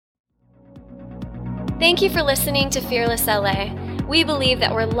Thank you for listening to Fearless LA. We believe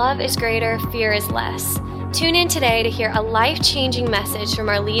that where love is greater, fear is less. Tune in today to hear a life-changing message from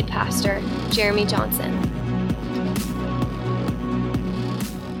our lead pastor, Jeremy Johnson.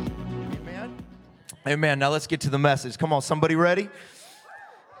 Amen. Amen. Now let's get to the message. Come on, somebody ready?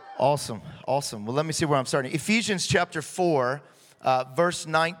 Awesome. Well, let me see where I'm starting. Ephesians chapter 4, verse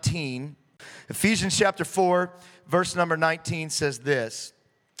 19. Ephesians chapter 4, verse number 19 says this.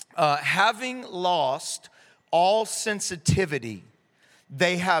 Having lost all sensitivity,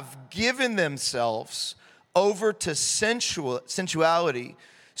 they have given themselves over to sensuality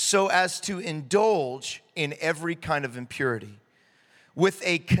so as to indulge in every kind of impurity with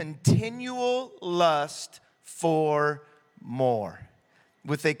a continual lust for more.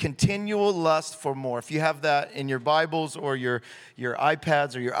 With a continual lust for more. If you have that in your Bibles or your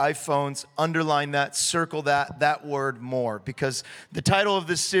iPads or your iPhones, underline that, circle that word more. Because the title of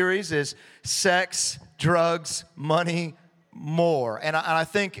this series is Sex, Drugs, Money, More. And I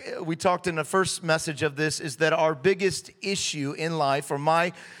think we talked in the first message of this is that our biggest issue in life, or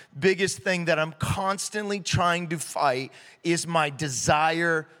my biggest thing that I'm constantly trying to fight, is my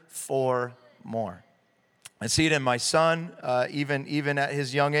desire for more. I see it in my son, even at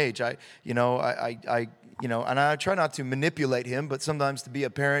his young age. I try not to manipulate him, but sometimes to be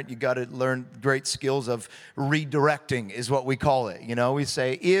a parent, you got to learn great skills of redirecting, is what we call it. You know, we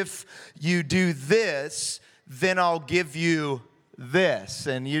say, if you do this, then I'll give you this.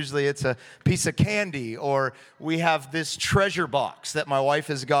 And usually it's a piece of candy, or we have this treasure box that my wife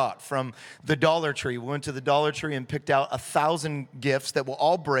has got from the Dollar Tree. We went to the Dollar Tree and picked out 1,000 gifts that will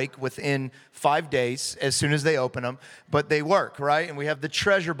all break within 5 days as soon as they open them, but they work, right? And we have the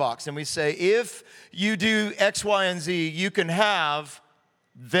treasure box, and we say, if you do X, Y, and Z, you can have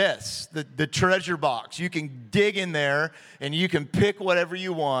this, the treasure box. You can dig in there and you can pick whatever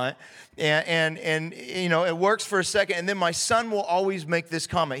you want. And you know, it works for a second. And then my son will always make this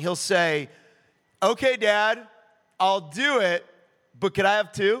comment. He'll say, okay, Dad, I'll do it, but could I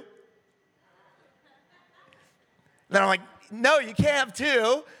have two? Then I'm like, no, you can't have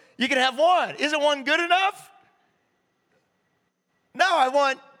two. You can have one. Isn't one good enough? No, I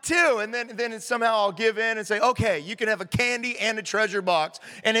want two. And then somehow I'll give in and say, okay, you can have a candy and a treasure box.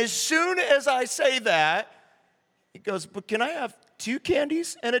 And as soon as I say that, he goes, but can I have 2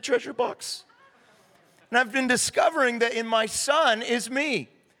 candies and a treasure box? And I've been discovering that in my son is me.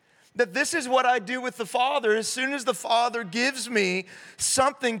 That this is what I do with the Father. As soon as the Father gives me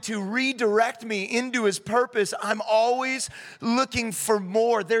something to redirect me into His purpose, I'm always looking for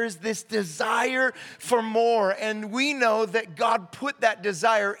more. There is this desire for more. And we know that God put that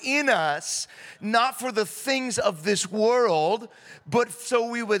desire in us, not for the things of this world, but so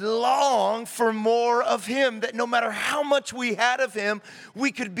we would long for more of Him. That no matter how much we had of Him,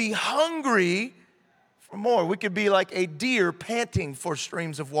 we could be hungry for more. We could be like a deer panting for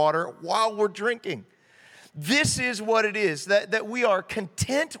streams of water while we're drinking. This is what it is, that we are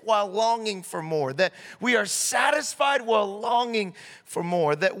content while longing for more, that we are satisfied while longing for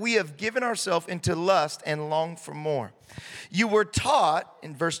more, that we have given ourselves into lust and long for more. You were taught,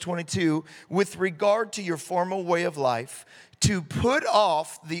 in verse 22, with regard to your former way of life, to put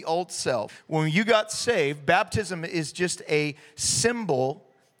off the old self. When you got saved, baptism is just a symbol,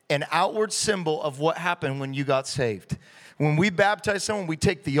 an outward symbol of what happened when you got saved. When we baptize someone, we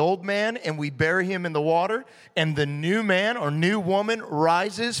take the old man and we bury him in the water, and the new man or new woman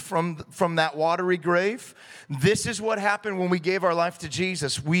rises from that watery grave. This is what happened when we gave our life to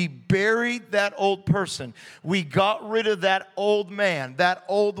Jesus. We buried that old person. We got rid of that old man, that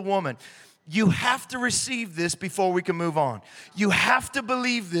old woman. You have to receive this before we can move on. You have to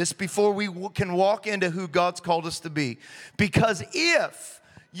believe this before we can walk into who God's called us to be. Because if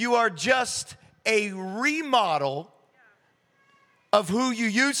you are just a remodel of who you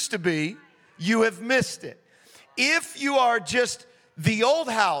used to be, you have missed it. If you are just the old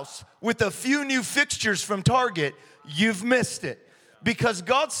house with a few new fixtures from Target, you've missed it. Because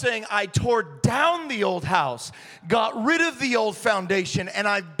God's saying, I tore down the old house, got rid of the old foundation, and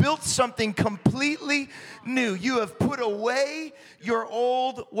I built something completely new. You have put away your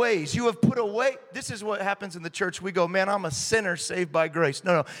old ways. You have put away. This is what happens in the church. We go, man, I'm a sinner saved by grace.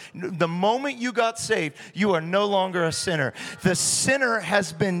 No. The moment you got saved, you are no longer a sinner. The sinner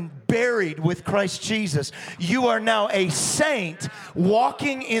has been buried with Christ Jesus. You are now a saint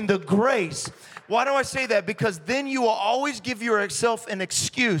walking in the grace Why do I say that? Because then you will always give yourself an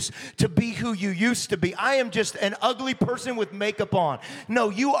excuse to be who you used to be. I am just an ugly person with makeup on. No,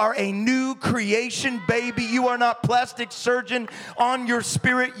 you are a new creation, baby. You are not plastic surgeon on your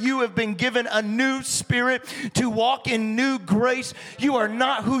spirit. You have been given a new spirit to walk in new grace. You are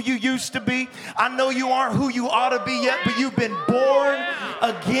not who you used to be. I know you aren't who you ought to be yet, but you've been born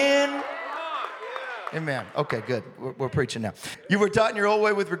again. Amen. Okay, good. We're preaching now. You were taught in your old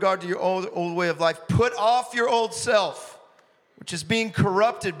way with regard to your old way of life. Put off your old self, which is being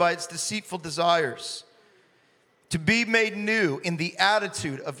corrupted by its deceitful desires, to be made new in the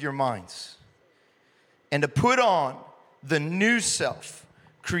attitude of your minds, and to put on the new self,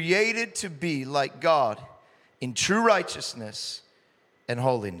 created to be like God in true righteousness and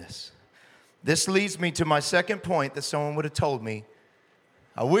holiness. This leads me to my second point that someone would have told me.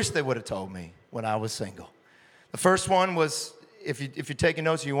 I wish they would have told me when I was single. The first one was, if you're taking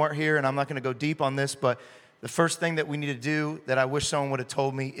notes, you weren't here, and I'm not going to go deep on this, but the first thing that we need to do that I wish someone would have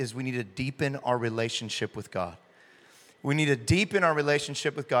told me is we need to deepen our relationship with God. We need to deepen our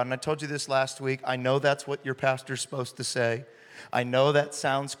relationship with God. And I told you this last week. I know that's what your pastor's supposed to say. I know that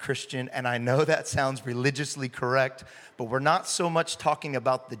sounds Christian, and I know that sounds religiously correct, but we're not so much talking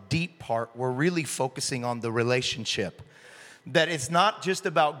about the deep part. We're really focusing on the relationship. That it's not just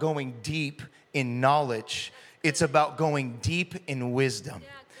about going deep in knowledge. It's about going deep in wisdom.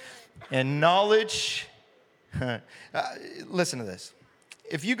 And knowledge, listen to this.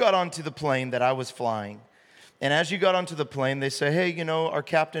 If you got onto the plane that I was flying, and as you got onto the plane, they say, hey, you know, our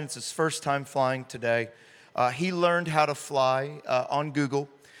captain, it's his first time flying today. He learned how to fly on Google.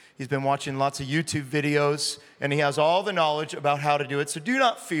 He's been watching lots of YouTube videos, and he has all the knowledge about how to do it. So do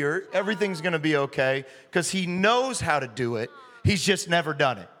not fear. Everything's going to be okay because he knows how to do it. He's just never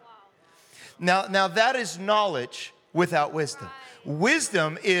done it. Now that is knowledge without wisdom.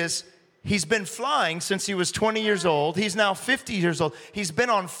 Wisdom is he's been flying since he was 20 years old. He's now 50 years old. He's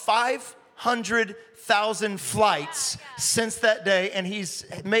been on 500,000 flights since that day, and he's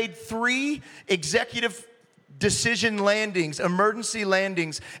made 3 executive decision landings, emergency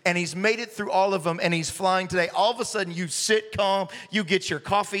landings, and he's made it through all of them, and he's flying today. All of a sudden, you sit calm, you get your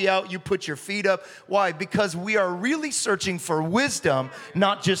coffee out, you put your feet up. Why? Because we are really searching for wisdom,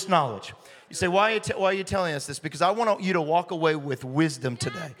 not just knowledge. You say, why are you telling us this? Because I want you to walk away with wisdom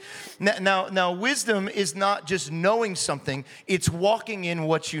today. Now, wisdom is not just knowing something, it's walking in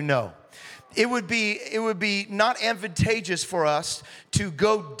what you know. It would be not advantageous for us to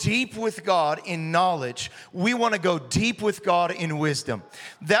go deep with God in knowledge. We want to go deep with God in wisdom.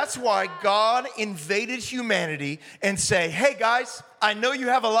 That's why God invaded humanity and say, hey guys, I know you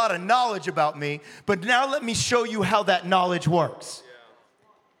have a lot of knowledge about me, but now let me show you how that knowledge works.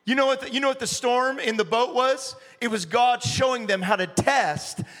 You know what the storm in the boat was? It was God showing them how to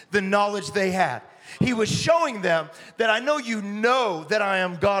test the knowledge they had. He was showing them that I know you know that I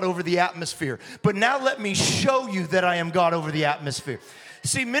am God over the atmosphere, but now let me show you that I am God over the atmosphere.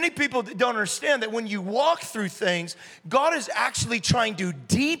 See, many people don't understand that when you walk through things, God is actually trying to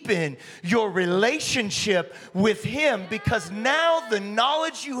deepen your relationship with Him because now the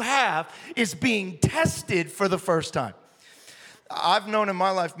knowledge you have is being tested for the first time. I've known in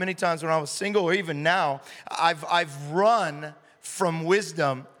my life many times when I was single or even now, I've run from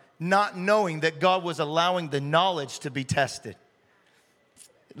wisdom not knowing that God was allowing the knowledge to be tested.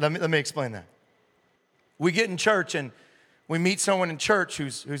 Let me explain that. We get in church and we meet someone in church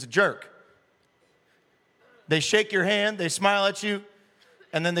who's a jerk. They shake your hand, they smile at you,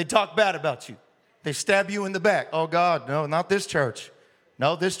 and then they talk bad about you. They stab you in the back. Oh God, no, not this church.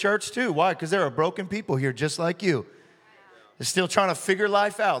 No, this church too. Why? Because there are broken people here just like you. They're still trying to figure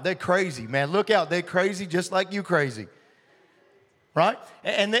life out. They're crazy, man. Look out, they're crazy just like you crazy. Right?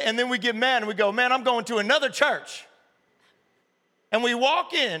 And then we get mad and we go, man, I'm going to another church. And we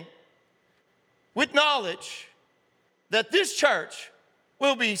walk in with knowledge that this church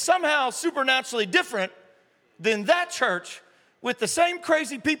will be somehow supernaturally different than that church with the same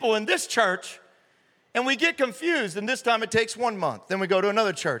crazy people in this church. And we get confused, and this time it takes 1 month. Then we go to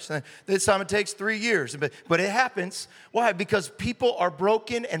another church. Then this time it takes 3 years. But it happens. Why? Because people are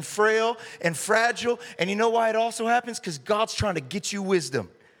broken and frail and fragile. And you know why it also happens? Because God's trying to get you wisdom.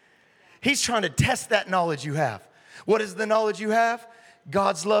 He's trying to test that knowledge you have. What is the knowledge you have?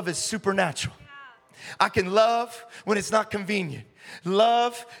 God's love is supernatural. I can love when it's not convenient.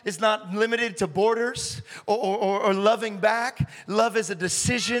 Love is not limited to borders or loving back. Love is a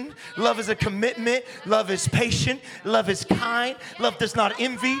decision. Love is a commitment. Love is patient. Love is kind. Love does not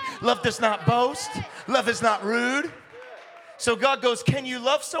envy. Love does not boast. Love is not rude. So God goes, can you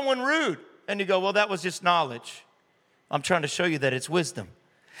love someone rude? And you go, well, that was just knowledge. I'm trying to show you that it's wisdom.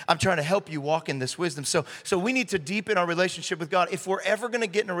 I'm trying to help you walk in this wisdom. So we need to deepen our relationship with God. If we're ever going to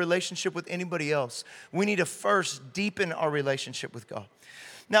get in a relationship with anybody else, we need to first deepen our relationship with God.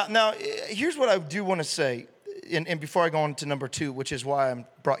 Now, here's what I do want to say, and before I go on to number 2, which is why I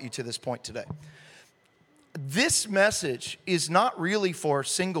brought you to this point today. This message is not really for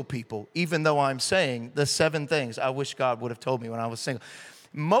single people, even though I'm saying the 7 things I wish God would have told me when I was single.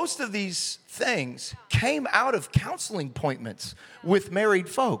 Most of these things came out of counseling appointments with married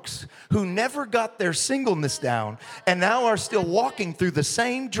folks who never got their singleness down and now are still walking through the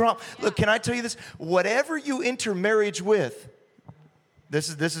same drama. Look, can I tell you this? Whatever you enter marriage with, this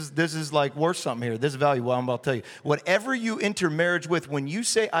is like worth something here. This is valuable. I'm about to tell you. Whatever you enter marriage with, when you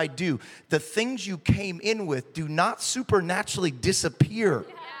say I do, the things you came in with do not supernaturally disappear.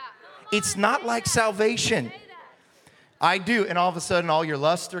 It's not like salvation. I do, and all of a sudden all your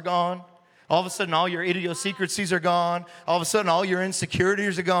lusts are gone. All of a sudden all your idiosyncrasies are gone. All of a sudden all your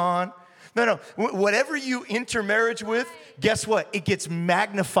insecurities are gone. No. Whatever you enter marriage with, guess what? It gets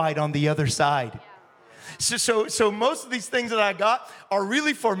magnified on the other side. So most of these things that I got are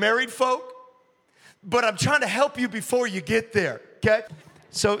really for married folk, but I'm trying to help you before you get there, okay?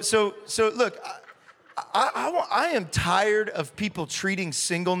 So look, I am tired of people treating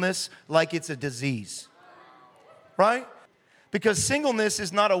singleness like it's a disease, right? Because singleness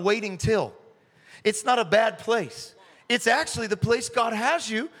is not a waiting till. It's not a bad place. It's actually the place God has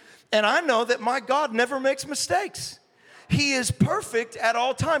you, and I know that my God never makes mistakes. He is perfect at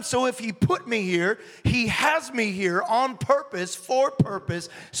all times. So if he put me here, he has me here on purpose, for purpose,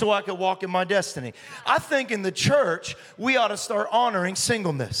 so I can walk in my destiny. I think in the church, we ought to start honoring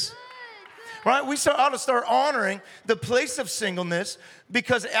singleness. Right? We ought to start honoring the place of singleness,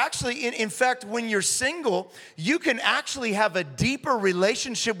 because actually, in fact, when you're single, you can actually have a deeper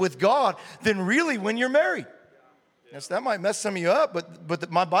relationship with God than really when you're married. Yes, that might mess some of you up, but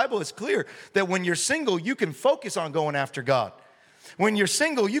my Bible is clear that when you're single, you can focus on going after God. When you're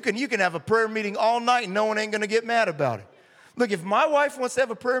single, you can have a prayer meeting all night and no one ain't going to get mad about it. Look, if my wife wants to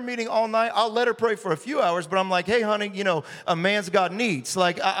have a prayer meeting all night, I'll let her pray for a few hours, but I'm like, hey, honey, a man's got needs.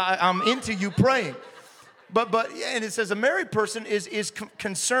 Like, I'm into you praying. But and it says a married person is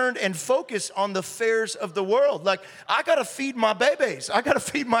concerned and focused on the affairs of the world. Like, I got to feed my babies. I got to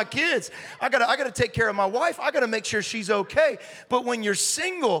feed my kids. I got to take care of my wife. I got to make sure she's okay. But when you're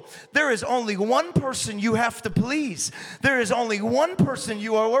single, there is only one person you have to please. There is only one person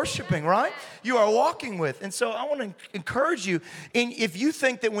you are worshiping, right? You are walking with. And so I want to encourage you, if you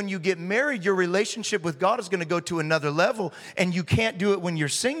think that when you get married, your relationship with God is going to go to another level and you can't do it when you're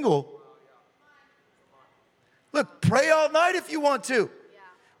single, look, pray all night if you want to.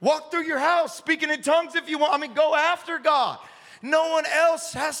 Walk through your house speaking in tongues if you want. Go after God. No one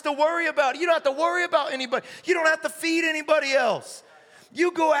else has to worry about it. You don't have to worry about anybody. You don't have to feed anybody else.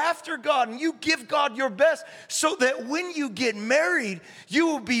 You go after God and you give God your best so that when you get married, you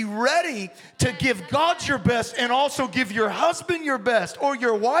will be ready to give God your best and also give your husband your best or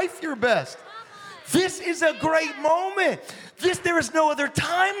your wife your best. This is a great moment. There is no other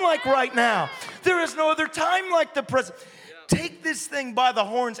time like right now. There is no other time like the present. Take this thing by the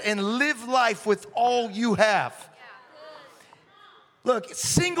horns and live life with all you have. Look,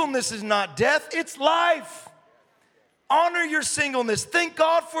 singleness is not death, it's life. Honor your singleness. Thank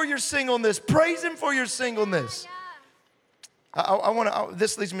God for your singleness. Praise him for your singleness.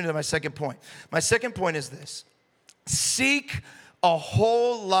 This leads me to my second point. My second point is this. Seek a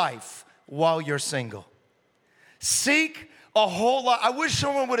whole life while you're single. Seek a whole life. I wish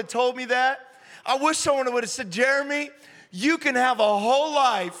someone would have told me that. I wish someone would have said, Jeremy, you can have a whole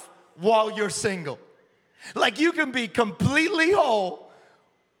life while you're single. Like, you can be completely whole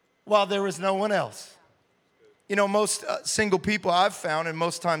while there is no one else. Most single people I've found, and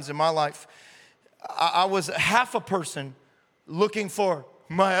most times in my life, I was half a person looking for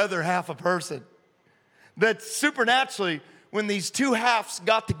my other half a person. That supernaturally, when these two halves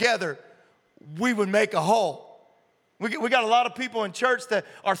got together, we would make a whole. We got a lot of people in church that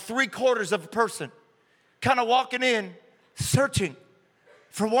are 3/4 of a person, kind of walking in, searching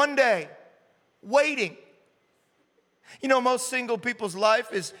for one day, waiting. Most single people's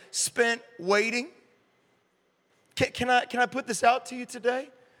life is spent waiting. Can I put this out to you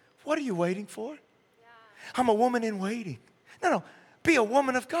today? What are you waiting for? I'm a woman in waiting. No, be a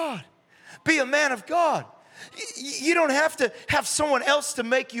woman of God. Be a man of God. You don't have to have someone else to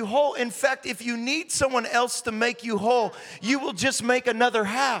make you whole. In fact, if you need someone else to make you whole, you will just make another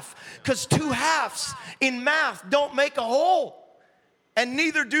half. Because 2 halves in math don't make a whole. And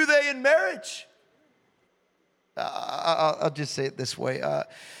neither do they in marriage. I'll just say it this way.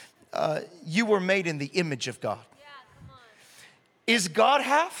 You were made in the image of God. Is God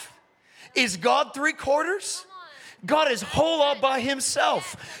half? Is God three quarters? God is whole all by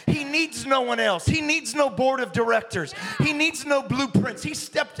himself. He needs no one else. He needs no board of directors. He needs no blueprints. He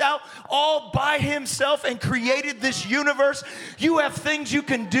stepped out all by himself and created this universe. You have things you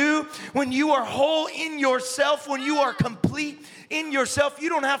can do when you are whole in yourself, when you are complete in yourself. You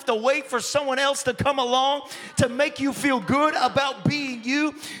don't have to wait for someone else to come along to make you feel good about being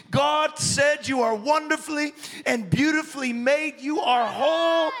you. God said you are wonderfully and beautifully made. You are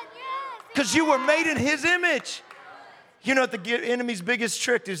whole because you were made in his image. You know what the enemy's biggest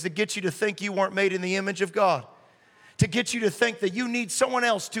trick is? To get you to think you weren't made in the image of God. To get you to think that you need someone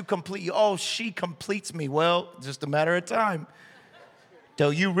else to complete you. Oh, she completes me. Well, just a matter of time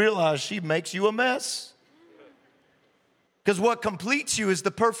till you realize she makes you a mess. Because what completes you is the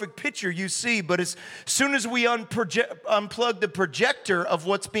perfect picture you see. But as soon as we unplug the projector of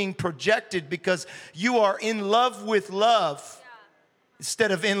what's being projected, because you are in love with love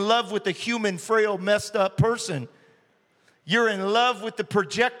instead of in love with a human, frail, messed up person. You're in love with the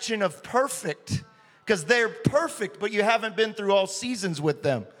projection of perfect because they're perfect, but you haven't been through all seasons with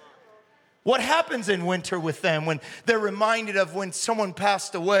them. What happens in winter with them when they're reminded of when someone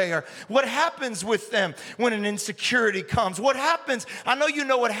passed away? Or what happens with them when an insecurity comes? What happens? I know you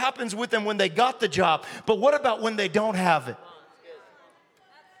know what happens with them when they got the job, but what about when they don't have it?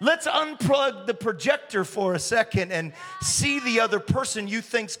 Let's unplug the projector for a second and see the other person you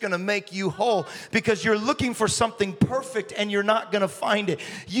think's gonna make you whole, because you're looking for something perfect and you're not gonna find it.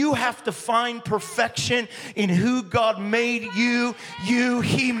 You have to find perfection in who God made you.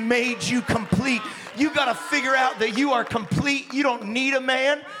 He made you complete. You gotta figure out that you are complete. You don't need a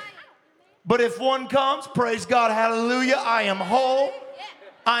man. But if one comes, praise God, hallelujah, I am whole.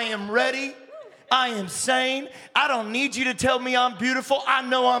 I am ready. I am sane. I don't need you to tell me I'm beautiful. I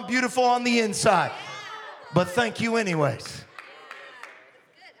know I'm beautiful on the inside. But thank you anyways.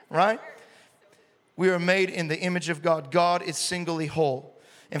 Right? We are made in the image of God. God is singly whole.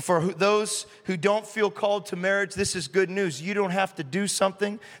 And for those who don't feel called to marriage, this is good news. You don't have to do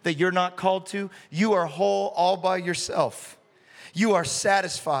something that you're not called to. You are whole all by yourself. You are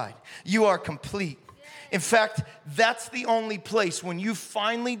satisfied. You are complete. In fact, that's the only place when you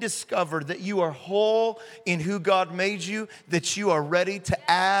finally discover that you are whole in who God made you, that you are ready to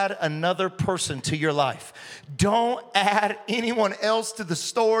add another person to your life. Don't add anyone else to the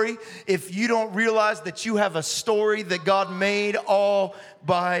story if you don't realize that you have a story that God made all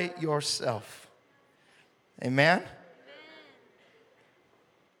by yourself. Amen?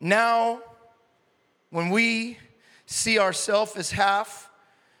 Now, when we see ourselves as half,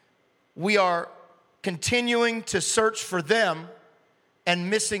 we are continuing to search for them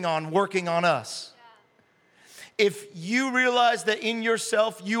and missing on working on us. If you realize that in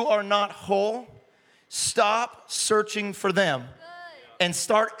yourself you are not whole, stop searching for them and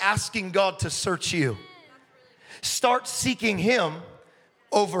start asking God to search you. Start seeking him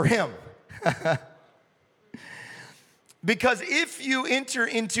over him. Because if you enter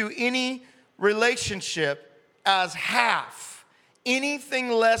into any relationship as half, anything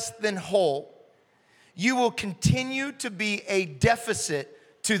less than whole, you will continue to be a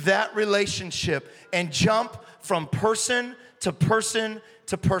deficit to that relationship and jump from person to person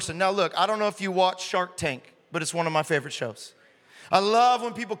to person. Now look, I don't know if you watch Shark Tank, but it's one of my favorite shows. I love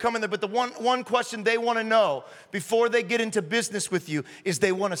when people come in there, but the one question they want to know before they get into business with you is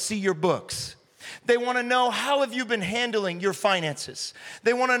they want to see your books. They want to know, how have you been handling your finances?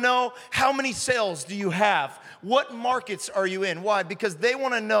 They want to know, how many sales do you have? What markets are you in? Why? Because they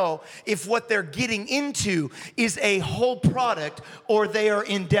want to know if what they're getting into is a whole product or they are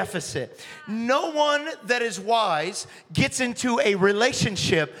in deficit. No one that is wise gets into a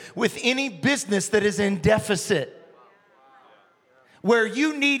relationship with any business that is in deficit, where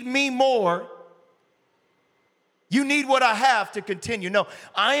you need me more. You need what I have to continue. No,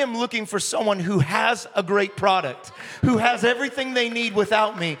 I am looking for someone who has a great product, who has everything they need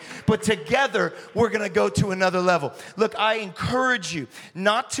without me, but together we're going to go to another level. Look, I encourage you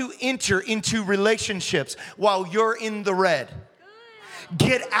not to enter into relationships while you're in the red.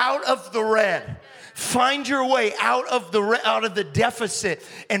 Get out of the red. Find your way out of the deficit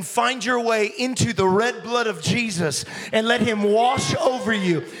and find your way into the red blood of Jesus, and let him wash over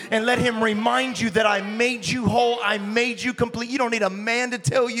you and let him remind you that I made you whole. I made you complete. You don't need a man to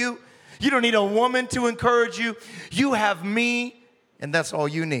tell you. You don't need a woman to encourage you. You have me, and that's all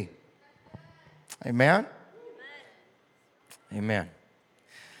you need. Amen? Amen.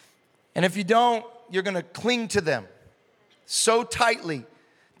 And if you don't, you're going to cling to them so tightly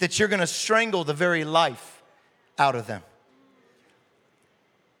that you're going to strangle the very life out of them.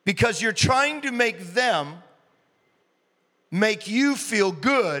 Because you're trying to make them make you feel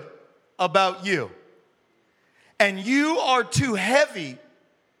good about you. And you are too heavy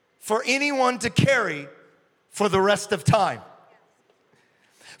for anyone to carry for the rest of time.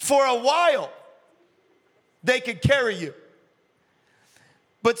 For a while, they could carry you.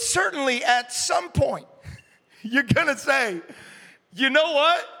 But certainly at some point, you're gonna say, you know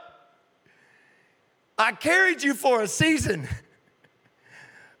what? I carried you for a season,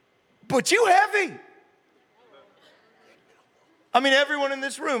 but you heavy. I mean, everyone in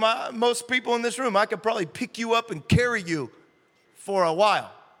this room, most people in this room, I could probably pick you up and carry you for a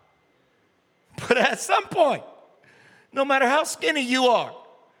while. But at some point, no matter how skinny you are,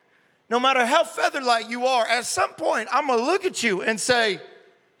 no matter how feather-light you are, at some point, I'm going to look at you and say,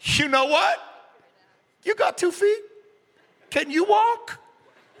 you know what? You got 2 feet? Can you walk?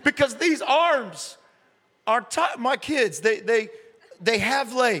 Because these arms are tight. My kids, they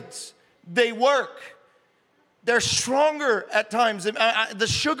have legs. They work. They're stronger at times. The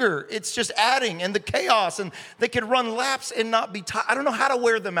sugar, it's just adding, and the chaos, and they can run laps and not be tired. I don't know how to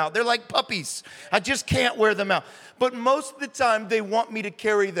wear them out. They're like puppies. I just can't wear them out. But most of the time, they want me to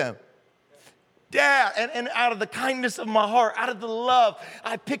carry them. Dad, and out of the kindness of my heart, out of the love,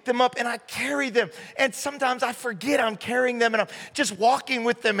 I pick them up and I carry them. And sometimes I forget I'm carrying them and I'm just walking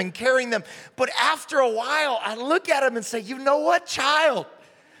with them and carrying them. But after a while, I look at them and say, you know what, child?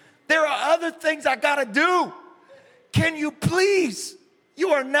 There are other things I got to do. Can you please? You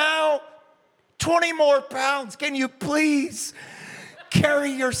are now 20 more pounds. Can you please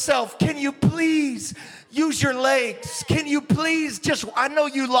carry yourself? Can you please use your legs? Can you please just, I know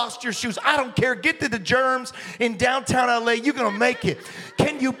you lost your shoes. I don't care. Get to the germs in downtown LA. You're going to make it.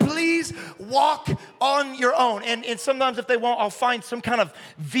 Can you please walk on your own? And sometimes if they won't, I'll find some kind of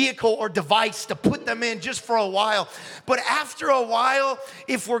vehicle or device to put them in just for a while. But after a while,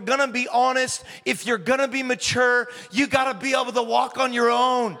 if we're going to be honest, if you're going to be mature, you got to be able to walk on your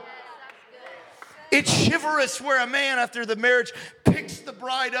own. It's chivalrous where a man after the marriage picks the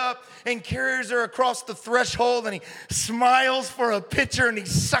bride up and carries her across the threshold and he smiles for a picture and he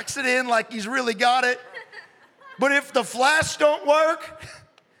sucks it in like he's really got it. But if the flash don't work,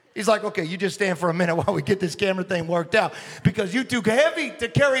 he's like, okay, you just stand for a minute while we get this camera thing worked out because you're too heavy to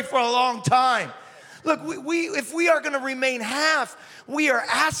carry for a long time. Look, if we are going to remain half, we are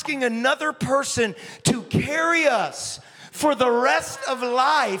asking another person to carry us for the rest of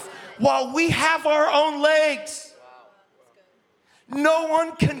life while we have our own legs. No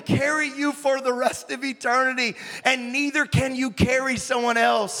one can carry you for the rest of eternity, and neither can you carry someone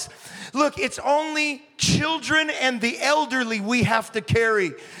else. Look, it's only children and the elderly we have to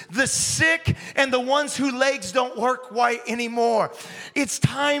carry. The sick and the ones whose legs don't work right anymore. It's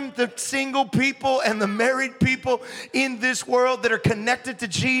time the single people and the married people in this world that are connected to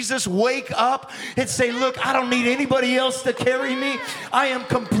Jesus wake up and say, look, I don't need anybody else to carry me. I am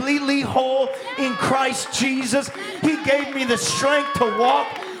completely whole in Christ Jesus. He gave me the strength to walk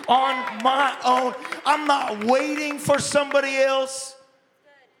on my own. I'm not waiting for somebody else.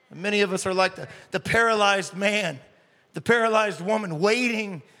 Many of us are like the paralyzed man, the paralyzed woman,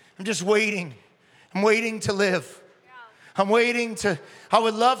 waiting. I'm just waiting. I'm waiting to live. I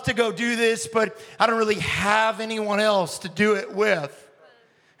would love to go do this, but I don't really have anyone else to do it with.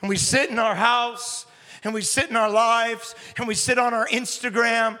 And we sit in our house, and we sit in our lives, and we sit on our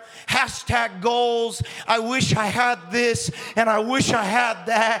Instagram, #goals. I wish I had this, and I wish I had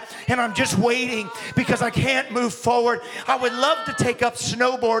that, and I'm just waiting because I can't move forward. I would love to take up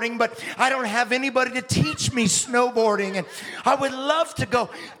snowboarding, but I don't have anybody to teach me snowboarding. And I would love to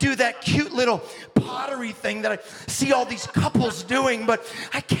go do that cute little pottery thing that I see all these couples doing, but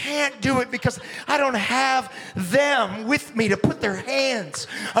I can't do it because I don't have them with me to put their hands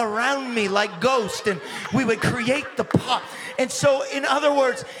around me like ghosts, and we would create the pot. And so, in other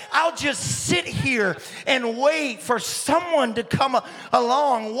words, I'll just sit here and wait for someone to come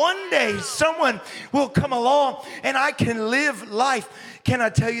along. One day, someone will come along and I can live life. Can I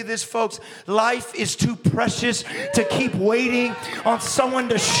tell you this, folks? Life is too precious to keep waiting on someone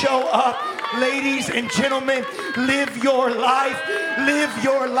to show up. Ladies and gentlemen, live your life. Live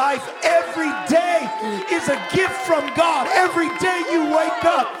your life. Every day is a gift from God. Every day you wake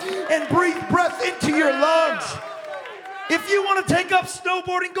up and breathe breath into your lungs. If you want to take up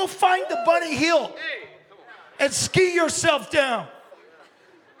snowboarding, go find the bunny hill and ski yourself down.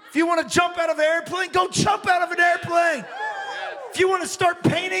 If you want to jump out of an airplane, go jump out of an airplane. If you want to start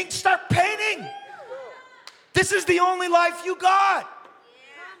painting, start painting. This is the only life you got.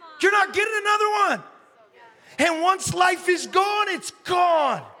 You're not getting another one. And once life is gone, it's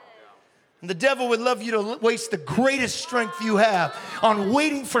gone. And the devil would love you to waste the greatest strength you have on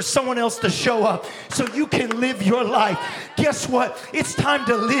waiting for someone else to show up so you can live your life. Guess what? It's time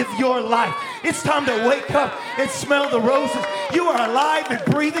to live your life. It's time to wake up and smell the roses. You are alive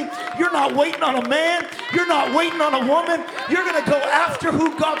and breathing. You're not waiting on a man. You're not waiting on a woman. You're going to go after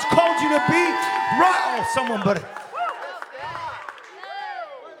who God's called you to be. Right? Oh, someone better.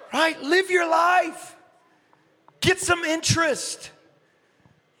 Right? Live your life. Get some interest.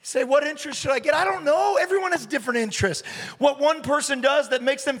 You say, what interest should I get? I don't know. Everyone has different interests. What one person does that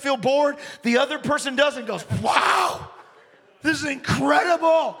makes them feel bored, the other person does and goes, wow, this is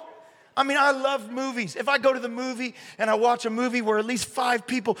incredible. I mean, I love movies. If I go to the movie and I watch a movie where at least 5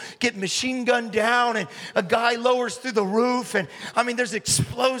 people get machine gunned down and a guy lowers through the roof and, I mean, there's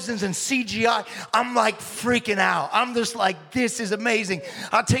explosions and CGI, I'm like freaking out. I'm just like, this is amazing.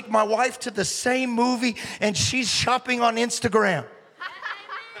 I take my wife to the same movie and she's shopping on Instagram.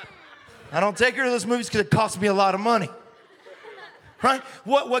 I don't take her to those movies because it costs me a lot of money. Right?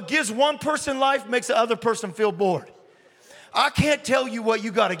 What gives one person life makes the other person feel bored. I can't tell you what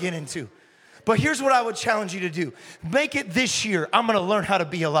you got to get into. But here's what I would challenge you to do. Make it this year. I'm going to learn how to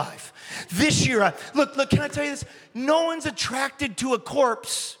be alive. This year, look, can I tell you this? No one's attracted to a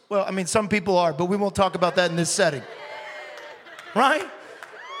corpse. Well, I mean, some people are, but we won't talk about that in this setting. Right?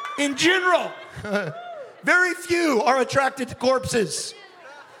 In general, very few are attracted to corpses.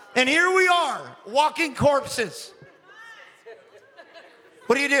 And here we are, walking corpses.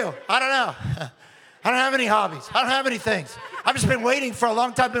 What do? I don't know. I don't have any hobbies. I don't have any things. I've just been waiting for a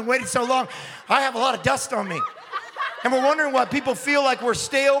long time. I've been waiting so long. I have a lot of dust on me. And we're wondering why people feel like we're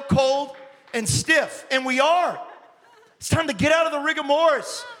stale, cold, and stiff. And we are. It's time to get out of the rigor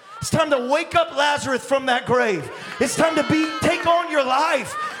mortis. It's time to wake up Lazarus from that grave. It's time to take on your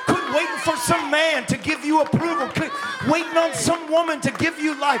life. Quit waiting for some man to give you approval. Quit waiting on some woman to give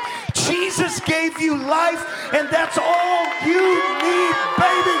you life. Jesus gave you life, and that's all you need,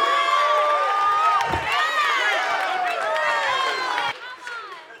 baby.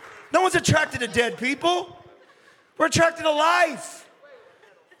 No one's attracted to dead people. We're attracted to life.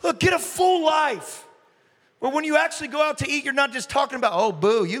 Look, get a full life. Where when you actually go out to eat, you're not just talking about, oh,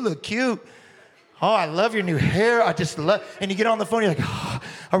 boo, you look cute. Oh, I love your new hair. I just love, and you get on the phone, you're like, oh,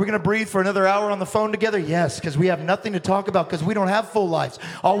 are we going to breathe for another hour on the phone together? Yes, because we have nothing to talk about because we don't have full lives.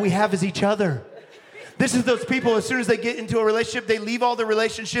 All we have is each other. This is those people, as soon as they get into a relationship, they leave all their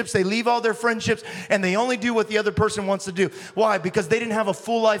relationships, they leave all their friendships, and they only do what the other person wants to do. Why? Because they didn't have a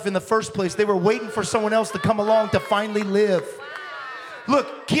full life in the first place. They were waiting for someone else to come along to finally live.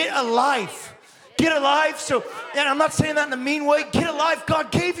 Look, get a life. Get a life. So, and I'm not saying that in a mean way. Get a life.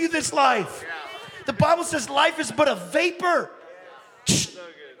 God gave you this life. The Bible says life is but a vapor. It's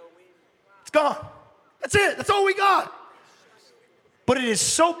gone. That's it. That's all we got. But it is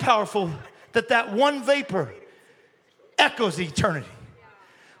so powerful that one vapor echoes eternity.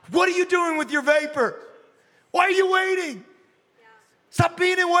 What are you doing with your vapor? Why are you waiting? Stop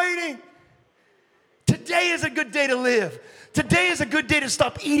being in waiting. Today is a good day to live. Today is a good day to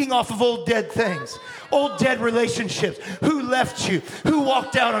stop eating off of old dead things, old dead relationships. Who left you? Who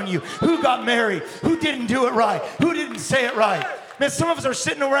walked out on you? Who got married? Who didn't do it right? Who didn't say it right? Man, some of us are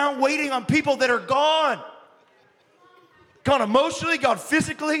sitting around waiting on people that are gone. Gone emotionally, gone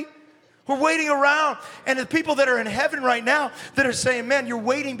physically. We're waiting around, and the people that are in heaven right now that are saying, man, you're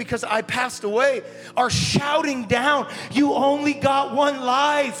waiting because I passed away, are shouting down, you only got one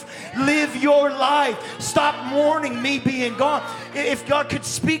life. Live your life. Stop mourning me being gone. If God could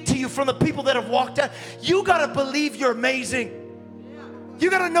speak to you from the people that have walked out, you got to believe you're amazing.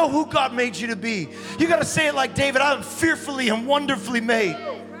 You got to know who God made you to be. You got to say it like David, I am fearfully and wonderfully made.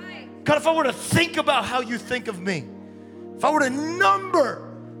 God, if I were to think about how you think of me, if I were to number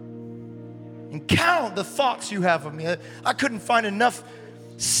and count the thoughts you have of me, I couldn't find enough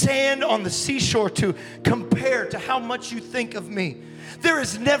sand on the seashore to compare to how much you think of me. There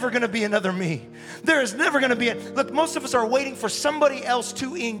is never going to be another me. There is never going to be look, most of us are waiting for somebody else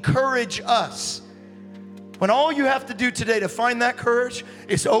to encourage us. When all you have to do today to find that courage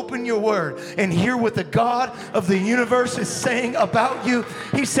is open your word and hear what the God of the universe is saying about you.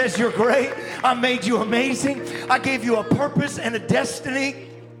 He says, you're great. I made you amazing. I gave you a purpose and a destiny.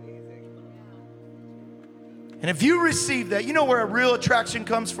 And if you receive that, you know where a real attraction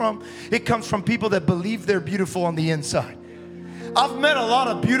comes from? It comes from people that believe they're beautiful on the inside. I've met a lot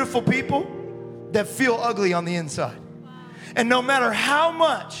of beautiful people that feel ugly on the inside. And no matter how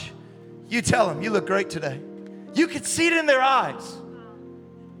much you tell them, you look great today, you could see it in their eyes.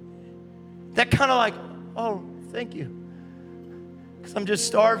 That kind of like, oh, thank you. Because I'm just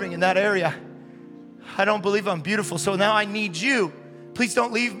starving in that area. I don't believe I'm beautiful, so now I need you. Please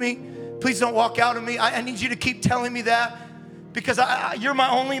don't leave me. Please don't walk out on me. I need you to keep telling me that because you're my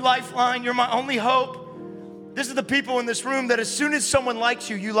only lifeline. You're my only hope. This is the people in this room that as soon as someone likes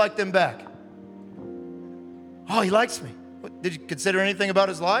you, you like them back. Oh, he likes me. What, did you consider anything about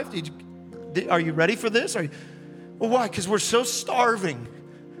his life? Are you ready for this? Well, why? Because we're so starving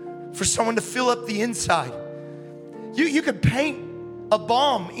for someone to fill up the inside. You could paint a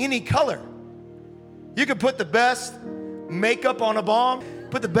bomb any color. You could put the best makeup on a bomb,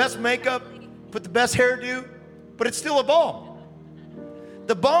 put the best makeup, put the best hairdo, but it's still a bomb.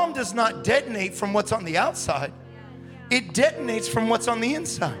 The bomb does not detonate from what's on the outside. It detonates from what's on the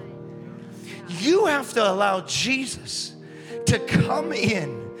inside. You have to allow Jesus to come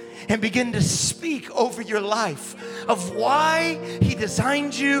in and begin to speak over your life of why he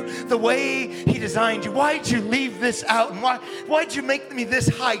designed you the way he designed you. Why'd you leave this out? And why'd you make me this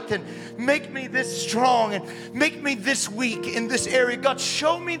height and make me this strong and make me this weak in this area? God,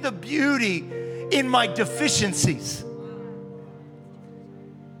 show me the beauty in my deficiencies.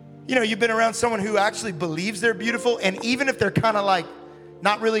 You know, you've been around someone who actually believes they're beautiful, and even if they're kind of like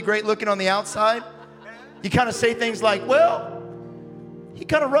not really great looking on the outside, you kind of say things like, well, he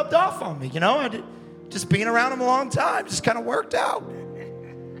kind of rubbed off on me, you know? Just being around him a long time just kind of worked out.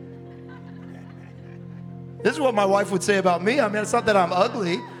 This is what my wife would say about me. I mean, it's not that I'm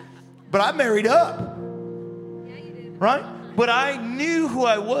ugly, but I married up. Yeah, you did. Right? But I knew who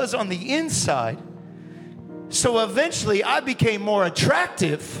I was on the inside. So eventually I became more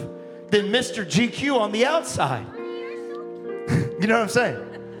attractive than Mr. GQ on the outside. You know what I'm saying?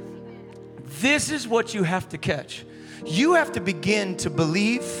 This is what you have to catch. You have to begin to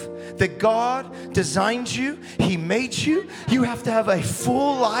believe that God designed you. He made you. You have to have a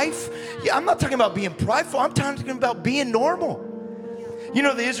full life. Yeah, I'm not talking about being prideful. I'm talking about being normal. You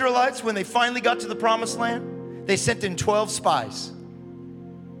know, the Israelites, when they finally got to the promised land, they sent in 12 spies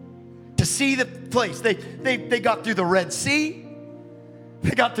to see the place. They got through the Red Sea.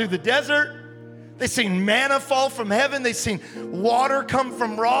 They got through the desert. They seen manna fall from heaven. They seen water come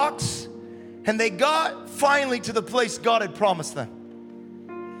from rocks. And they got finally to the place God had promised them.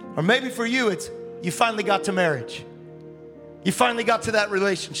 Or maybe for you, it's you finally got to marriage. You finally got to that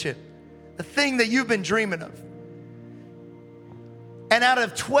relationship. The thing that you've been dreaming of. And out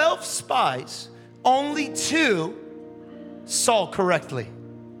of 12 spies, only 2 saw correctly.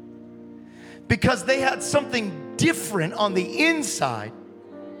 Because they had something different on the inside,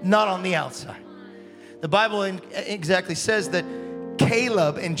 not on the outside. The Bible exactly says that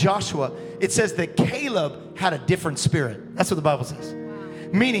Caleb and Joshua, it says that Caleb had a different spirit. That's what the Bible says.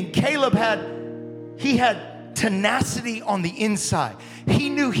 Meaning Caleb had tenacity on the inside. He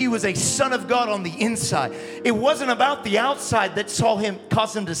knew he was a son of God on the inside. It wasn't about the outside that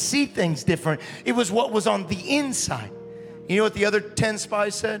caused him to see things different. It was what was on the inside. You know what the other 10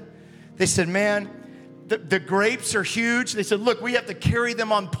 spies said? They said, man, the grapes are huge. They said, look, we have to carry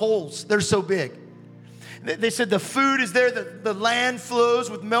them on poles. They're so big. They said the food is there, the land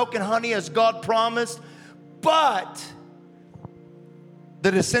flows with milk and honey as God promised, but the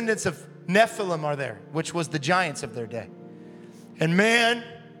descendants of Nephilim are there, which was the giants of their day. And man,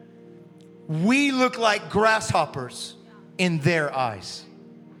 we look like grasshoppers in their eyes.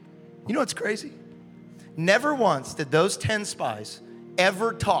 You know what's crazy? Never once did those 10 spies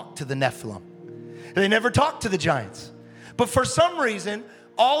ever talk to the Nephilim. They never talked to the giants. But for some reason,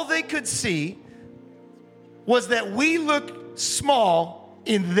 all they could see was that we look small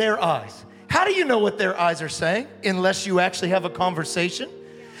in their eyes. How do you know what their eyes are saying? Unless you actually have a conversation.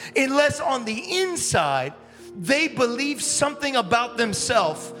 Unless on the inside, they believe something about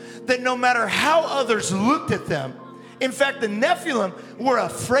themselves that no matter how others looked at them. In fact, the Nephilim were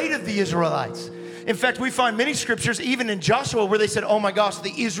afraid of the Israelites. In fact, we find many scriptures, even in Joshua, where they said, oh my gosh,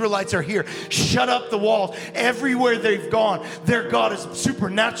 the Israelites are here. Shut up the walls. Everywhere they've gone, their God has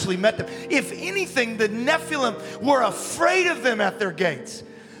supernaturally met them. If anything, the Nephilim were afraid of them at their gates.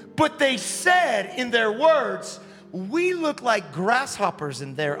 But they said in their words, we look like grasshoppers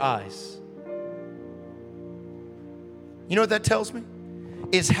in their eyes. You know what that tells me?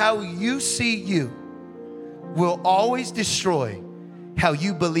 Is how you see you will always destroy how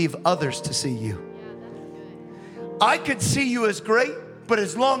you believe others to see you. I could see you as great, but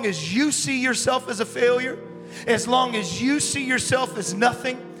as long as you see yourself as a failure, as long as you see yourself as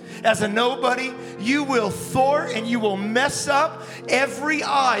nothing, as a nobody, you will thwart and you will mess up every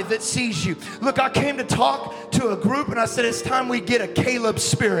eye that sees you. Look, I came to talk to a group and I said, it's time we get a Caleb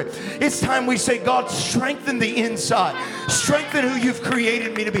spirit. It's time we say, God, strengthen the inside. Strengthen who you've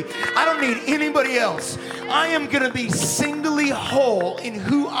created me to be. I don't need anybody else. I am going to be singly whole in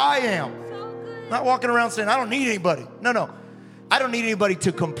who I am. Not walking around saying, I don't need anybody. No. I don't need anybody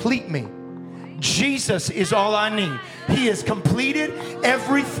to complete me. Jesus is all I need. He has completed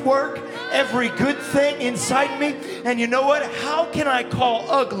every work, every good thing inside me. And you know what? How can I call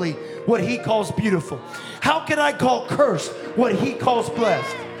ugly what he calls beautiful? How can I call cursed what he calls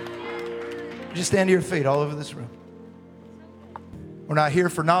blessed? Just stand to your feet all over this room. We're not here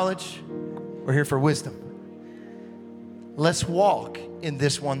for knowledge. We're here for wisdom. Let's walk in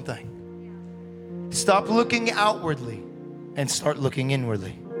this one thing. Stop looking outwardly and start looking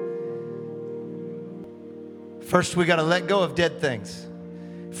inwardly. First, we got to let go of dead things.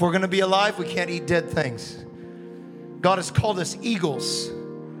 If we're going to be alive, we can't eat dead things. God has called us eagles,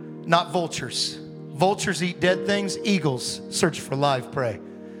 not vultures. Vultures eat dead things. Eagles search for live prey.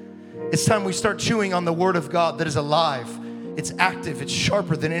 It's time we start chewing on the word of God that is alive. It's active. It's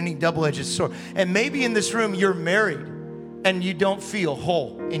sharper than any double-edged sword. And maybe in this room, you're married and you don't feel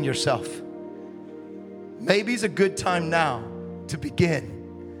whole in yourself. Maybe it's a good time now to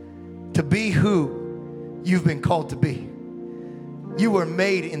begin to be who you've been called to be. You were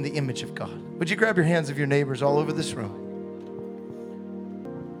made in the image of God. Would you grab your hands of your neighbors all over this room?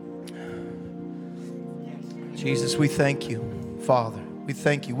 Jesus, we thank you, Father. We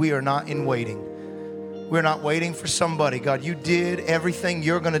thank you. We are not in waiting. We're not waiting for somebody. God, you did everything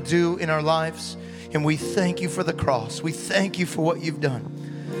you're going to do in our lives, and we thank you for the cross. We thank you for what you've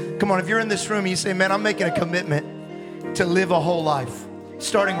done. Come on, if you're in this room and you say, man, I'm making a commitment to live a whole life.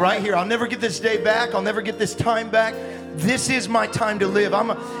 Starting right here. I'll never get this day back. I'll never get this time back. This is my time to live.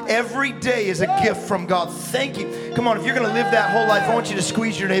 Every day is a gift from God. Thank you. Come on, if you're going to live that whole life, I want you to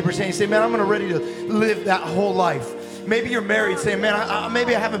squeeze your neighbor's hand and say, man, I'm ready to live that whole life. Maybe you're married saying, man,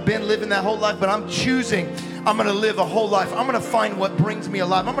 maybe I haven't been living that whole life, but I'm going to live a whole life. I'm going to find what brings me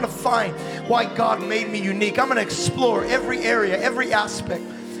alive. I'm going to find why God made me unique. I'm going to explore every area, every aspect.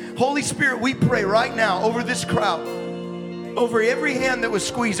 Holy Spirit, we pray right now over this crowd, over every hand that was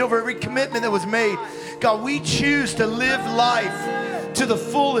squeezed, over every commitment that was made. God, we choose to live life to the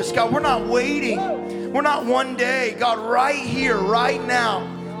fullest. God, we're not waiting. We're not one day. God, right here, right now,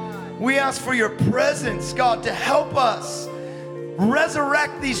 we ask for your presence, God, to help us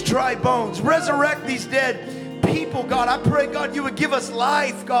resurrect these dry bones, resurrect these dead people, God. I pray, God, you would give us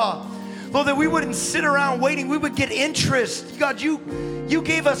life, God. Lord, that we wouldn't sit around waiting. We would get interest. God, you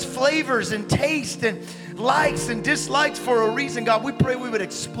gave us flavors and taste and likes and dislikes for a reason, God. We pray we would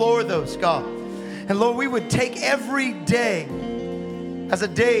explore those, God. And Lord, we would take every day as a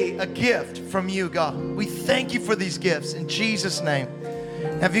day, a gift from you, God. We thank you for these gifts in Jesus' name.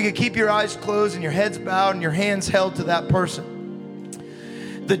 Now, if you could keep your eyes closed and your heads bowed and your hands held to that person.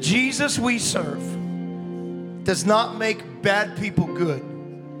 The Jesus we serve does not make bad people good.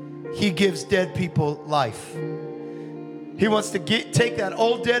 He gives dead people life. He wants to take that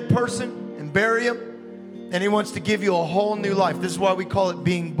old dead person and bury him, and he wants to give you a whole new life. This is why we call it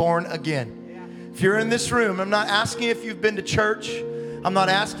being born again. If you're in this room, I'm not asking if you've been to church. I'm not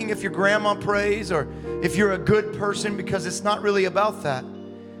asking if your grandma prays or if you're a good person, because it's not really about that.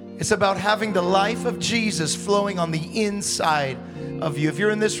 It's about having the life of Jesus flowing on the inside of you. If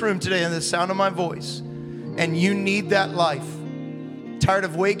you're in this room today and the sound of my voice and you need that life, tired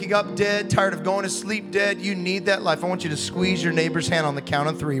of waking up dead, tired of going to sleep dead, you need that life. I want you to squeeze your neighbor's hand on the count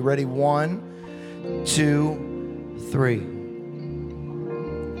of 3. Ready? 1, 2, 3.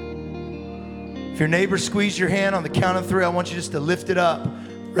 If your neighbor squeezed your hand on the count of 3, I want you just to lift it up.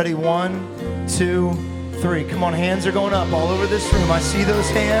 Ready? 1, 2, 3. Come on, hands are going up all over this room. I see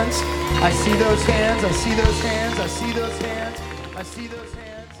those hands. I see those hands. I see those hands. I see those hands. I see those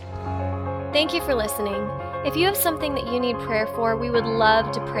hands. Thank you for listening. If you have something that you need prayer for, we would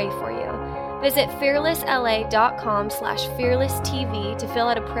love to pray for you. Visit fearlessla.com/fearlesstv to fill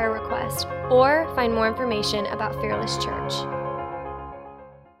out a prayer request or find more information about Fearless Church.